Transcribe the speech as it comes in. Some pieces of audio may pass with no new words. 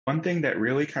One thing that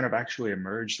really kind of actually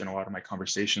emerged in a lot of my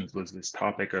conversations was this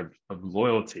topic of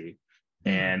loyalty Hmm.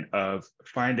 and of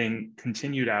finding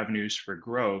continued avenues for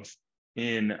growth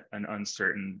in an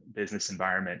uncertain business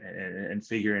environment and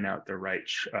figuring out the right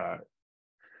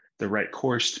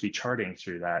course to be charting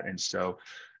through that. And so,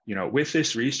 with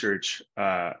this research,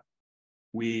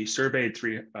 we surveyed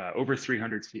over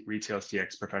 300 retail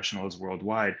CX professionals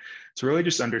worldwide to really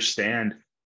just understand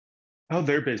how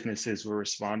their businesses were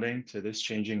responding to this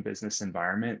changing business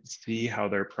environment, see how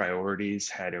their priorities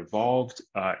had evolved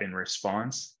in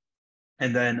response,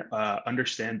 and then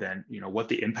understand then what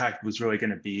the impact was really going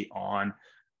to be on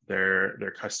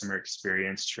their customer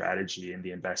experience strategy and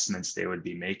the investments they would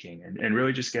be making, and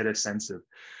really just get a sense of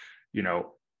you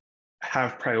know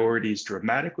have priorities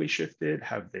dramatically shifted,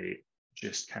 have they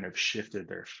just kind of shifted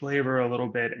their flavor a little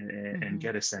bit, and Hmm.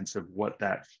 get a sense of what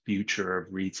that future of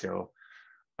retail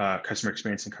customer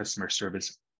experience and customer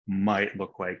service might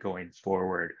look like going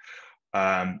forward.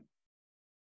 Um,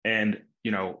 and,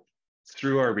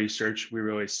 through our research, we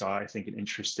really saw, I think, an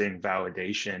interesting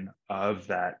validation of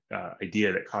that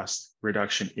idea that cost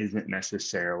reduction isn't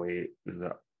necessarily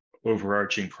the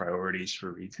overarching priorities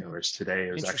for Hmm. retailers today.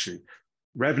 It was Interesting. actually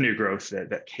revenue growth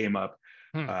that came up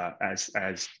Hmm.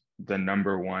 as the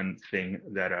number one thing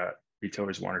that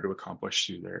retailers wanted to accomplish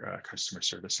through their customer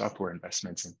service software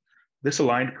investments. And this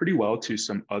aligned pretty well to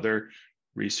some other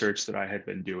research that I had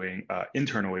been doing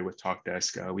internally with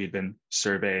Talkdesk. We had been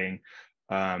surveying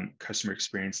customer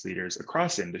experience leaders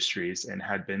across industries and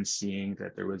had been seeing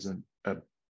that there was a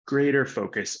greater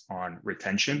focus on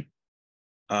retention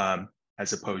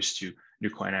as opposed to new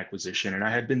client acquisition. And I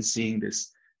had been seeing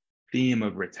this theme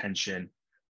of retention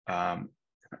um,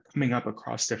 coming up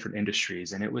across different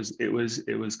industries, and it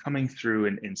was coming through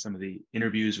in some of the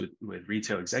interviews with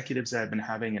retail executives that I've been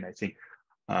having, and I think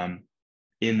um,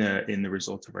 in the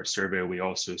results of our survey, we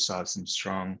also saw some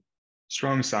strong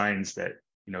signs that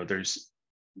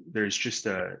there's just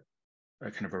a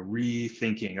kind of a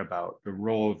rethinking about the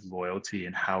role of loyalty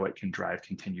and how it can drive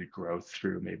continued growth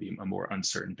through maybe a more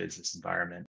uncertain business environment.